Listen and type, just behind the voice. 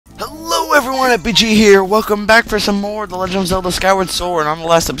Hello everyone, at BG here. Welcome back for some more The Legend of Zelda Skyward Sword. On the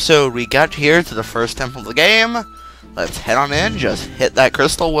last episode, we got here to the first temple of the game. Let's head on in, just hit that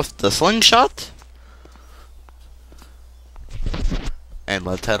crystal with the slingshot. And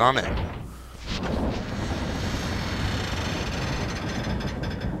let's head on in.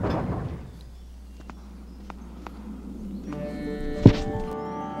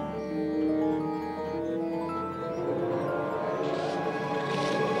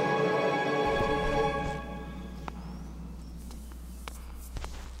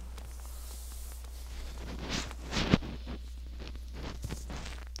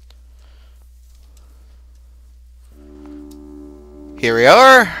 Here we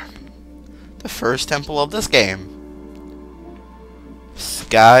are, the first temple of this game,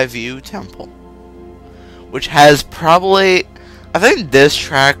 Skyview Temple, which has probably, I think this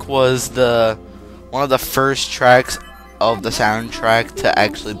track was one of the first tracks of the soundtrack to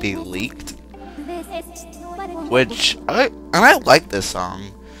actually be leaked, which, I like this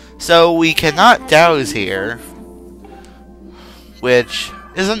song. So we cannot douse here, which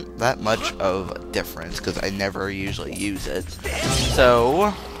isn't that much of a difference because I never usually use it.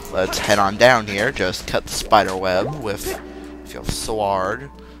 So let's head on down here. Just cut the spider web with your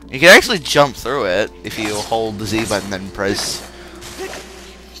sword. You can actually jump through it if you hold the Z button and press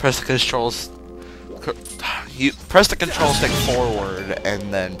the controls. You press the control stick forward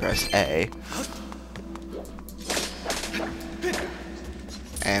and then press A.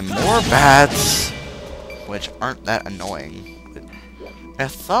 And more bats, which aren't that annoying. I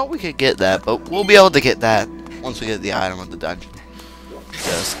thought we could get that, but we'll be able to get that once we get the item of the dungeon.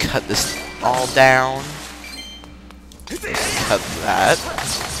 Just cut this all down. Just cut that.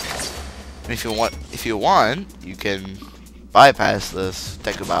 And if you want, you can bypass this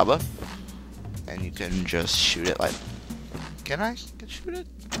Dekubaba, and you can just shoot it like. Can I shoot it?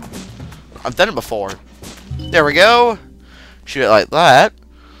 I've done it before. There we go. Shoot it like that.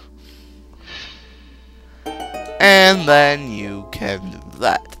 And then you can do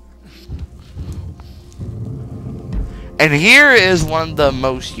that. And here is one of the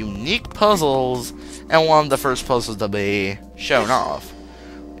most unique puzzles and one of the first puzzles to be shown off.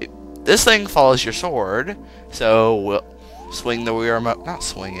 This thing follows your sword, so we'll swing the rear remote, not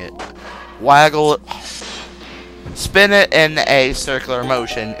swing it, waggle it, spin it in a circular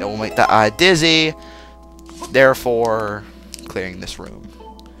motion. It will make the eye dizzy, therefore clearing this room.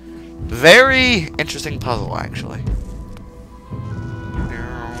 Very interesting puzzle, actually.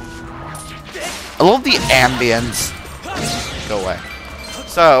 I love the ambience. Go away.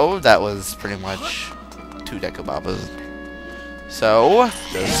 So, that was pretty much 2 Dekubabas. So,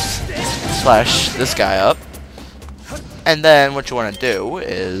 just slash this guy up. And then what you want to do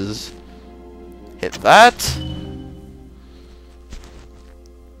is hit that.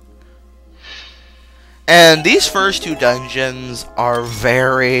 And these first 2 dungeons are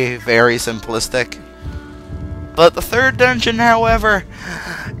very, very simplistic. But the third dungeon, however,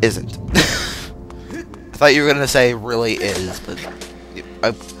 isn't. I thought you were going to say really is, but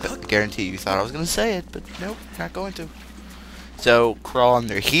I guarantee you thought I was going to say it, but nope, not going to. So, crawl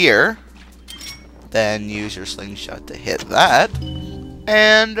under here, then use your slingshot to hit that,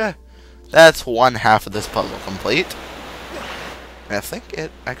 and that's one half of this puzzle complete. And I think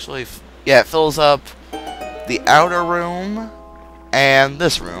it actually, yeah, it fills up the outer room and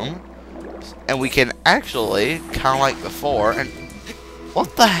this room, and we can actually, kind of like before, and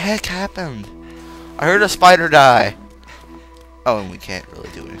what the heck happened? I heard a spider die. Oh, and we can't really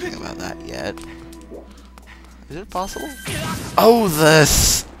do anything about that yet. Is it possible? Oh,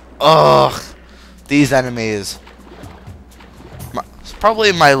 this! Ugh! These enemies. It's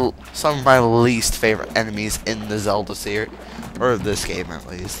probably some of my least favorite enemies in the Zelda series, or this game at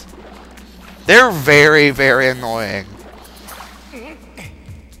least. They're very, very annoying.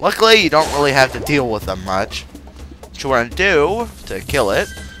 Luckily, you don't really have to deal with them much. What you want to do to kill it,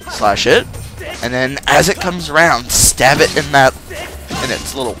 slash it, and then as it comes around, stab it in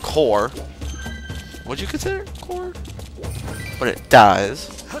its little core. Would you consider it core? But it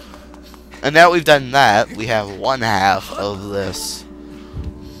dies. And now we've done that, we have one half of this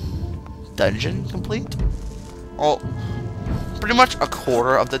dungeon complete. Well, pretty much a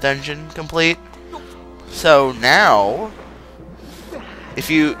quarter of the dungeon complete. So now,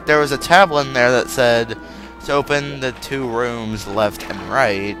 there was a tablet in there that said to open the 2 rooms left and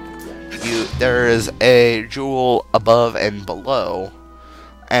right, there is a jewel above and below,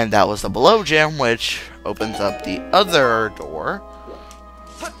 and that was the below gem, which opens up the other door.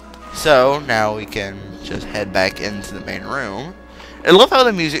 So now we can just head back into the main room. I love how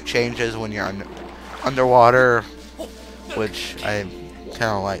the music changes when you're underwater, which I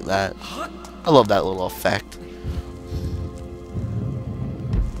kind of like that. I love that little effect.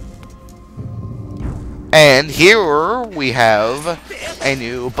 And here we have a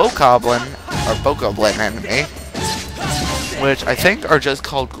new Bokoblin, or Bokoblin enemy, which I think are just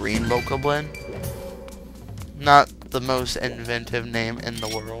called Green Bokoblin. Not the most inventive name in the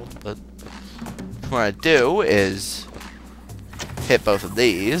world, but what I do is hit both of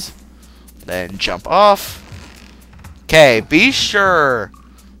these, then jump off. Okay, be sure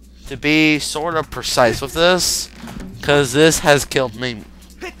to be sort of precise with this, because this has killed me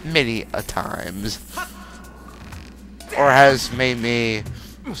many a times, or has made me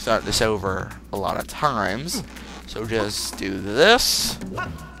start this over a lot of times. So just do this,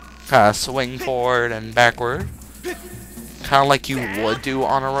 kind of swing forward and backward, kind of like you would do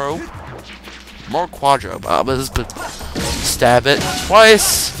on a rope. More quadro bobbas, but stab it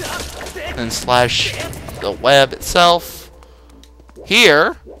twice, and slash the web itself.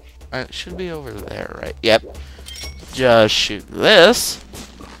 Here, it should be over there, right? Yep. Just shoot this.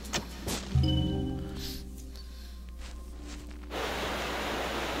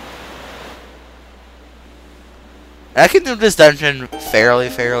 I can do this dungeon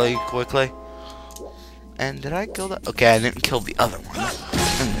fairly quickly. And did I kill that? Okay, I didn't kill the other one.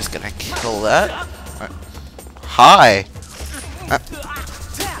 I'm just gonna kill that. Right. Hi.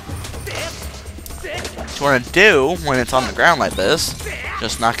 What you wanna do when it's on the ground like this,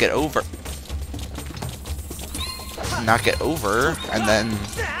 just knock it over. Knock it over, and then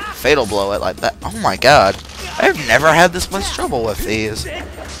fatal blow it like that. Oh my god. I've never had this much trouble with these.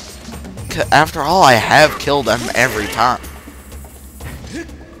 After all, I have killed them every time.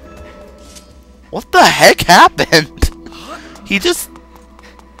 What the heck happened? He just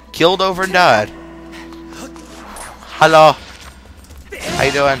killed over and died. Hello. How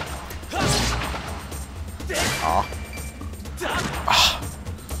you doing? Aw.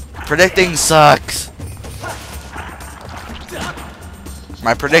 Predicting sucks.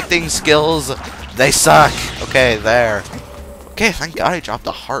 My predicting skills, they suck. Okay, there. Okay, thank God I dropped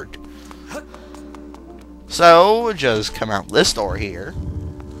a heart. So, just come out this door here,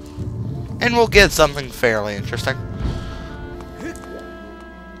 and we'll get something fairly interesting.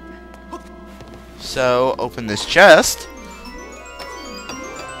 So, open this chest.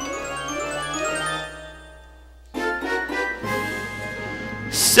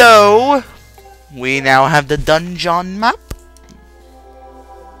 So, we now have the dungeon map,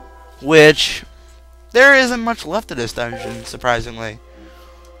 which there isn't much left of this dungeon, surprisingly.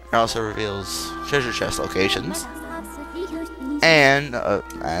 It also reveals treasure chest locations. And,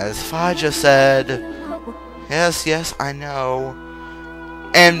 as Fi just said, yes, I know.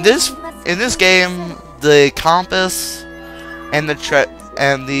 And in this game, the compass and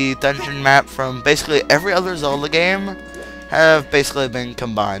the dungeon map from basically every other Zelda game have basically been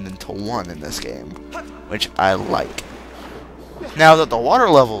combined into one in this game, which I like. Now that the water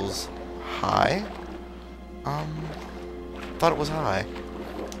level's high, thought it was high.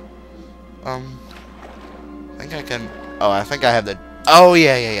 I think I can. Oh, I think I have the. Oh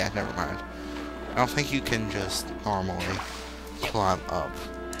yeah. Never mind. I don't think you can just normally climb up.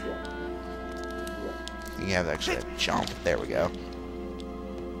 You have actually a jump. There we go.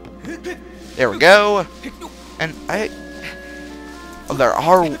 There we go. And oh, there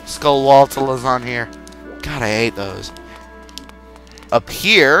are Skullwaltlas on here. God, I hate those. Up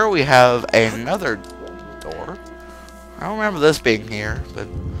here we have another door. I don't remember this being here, but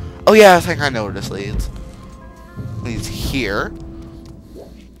oh yeah, I think I know where this leads. Leads here.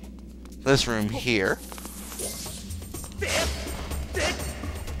 This room here.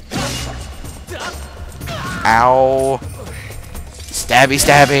 Ow.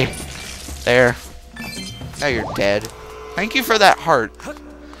 Stabby. There. Now you're dead. Thank you for that heart.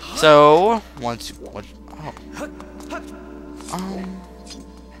 So, once you...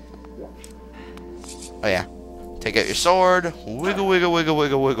 Oh yeah. Take out your sword. Wiggle.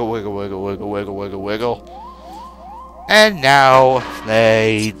 And now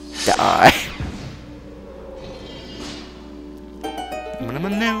they die.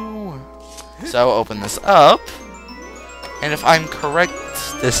 So open this up. And if I'm correct,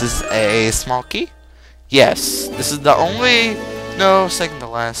 this is a small key. Yes, this is the only... No, second to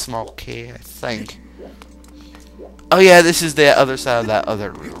last small key, I think. Oh yeah, this is the other side of that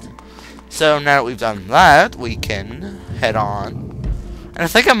other room. So now that we've done that, we can head on. And I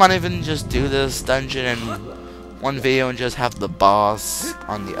think I might even just do this dungeon in one video and just have the boss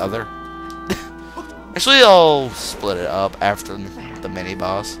on the other. Actually, I'll split it up after the mini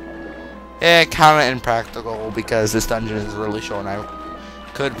boss. Yeah, kind of impractical because this dungeon is really short and I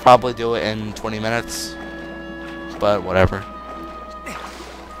could probably do it in 20 minutes. But whatever.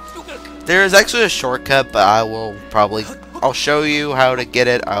 There is actually a shortcut, but I'll show you how to get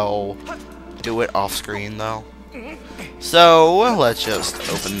it. I'll do it off screen though. So let's just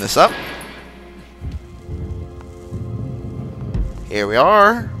open this up. Here we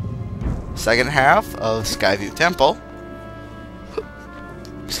are. Second half of Skyview Temple.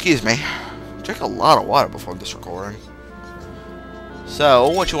 Excuse me. Drink a lot of water before this recording. So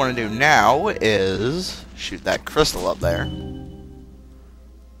what you want to do now is shoot that crystal up there.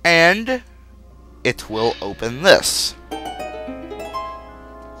 And it will open this.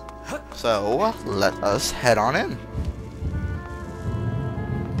 So let us head on in.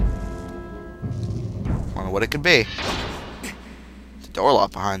 Wonder what it could be. The door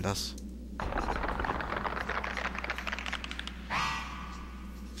locked behind us.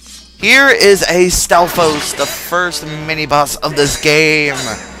 Here is a Stalfos, the first mini-boss of this game.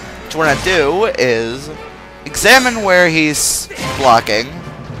 What you want to do is examine where he's blocking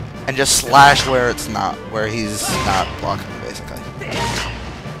and just slash where he's not blocking, basically.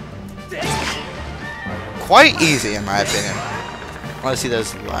 Quite easy, in my opinion. I want to see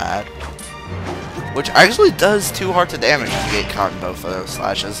this lad, which actually does 2 hearts of damage if you get caught in both of those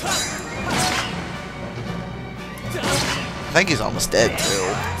slashes. I think he's almost dead, too.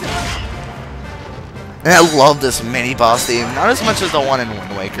 And I love this mini-boss theme. Not as much as the one in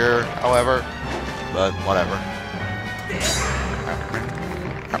Wind Waker, however. But, whatever.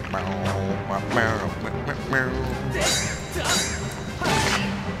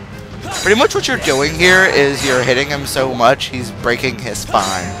 Pretty much what you're doing here is you're hitting him so much, he's breaking his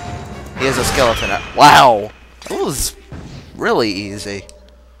spine. He has a skeleton. Wow! That was really easy.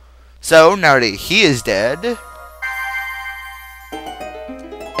 So, now that he is dead,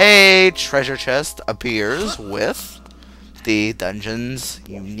 a treasure chest appears with the dungeon's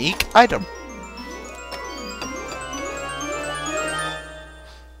unique item.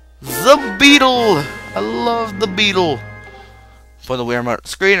 The beetle! I love the beetle. Put the Wii remote on the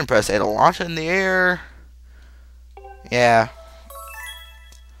screen and press A to launch it in the air. Yeah.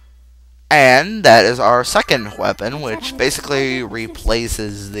 And that is our second weapon, which basically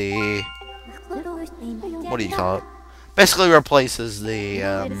replaces the... what do you call it? Basically replaces the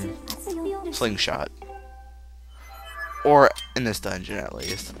slingshot. Or in this dungeon, at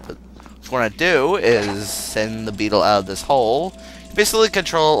least. But what you want to do is send the beetle out of this hole. You basically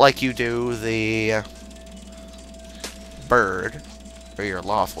control it like you do the bird, or your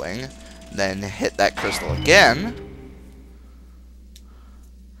Loftwing. Then hit that crystal again.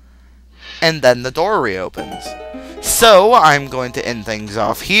 And then the door reopens. So, I'm going to end things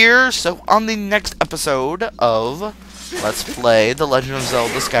off here. So, on the next episode of Let's Play The Legend of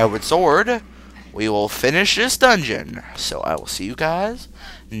Zelda Skyward Sword, we will finish this dungeon. So, I will see you guys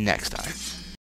next time.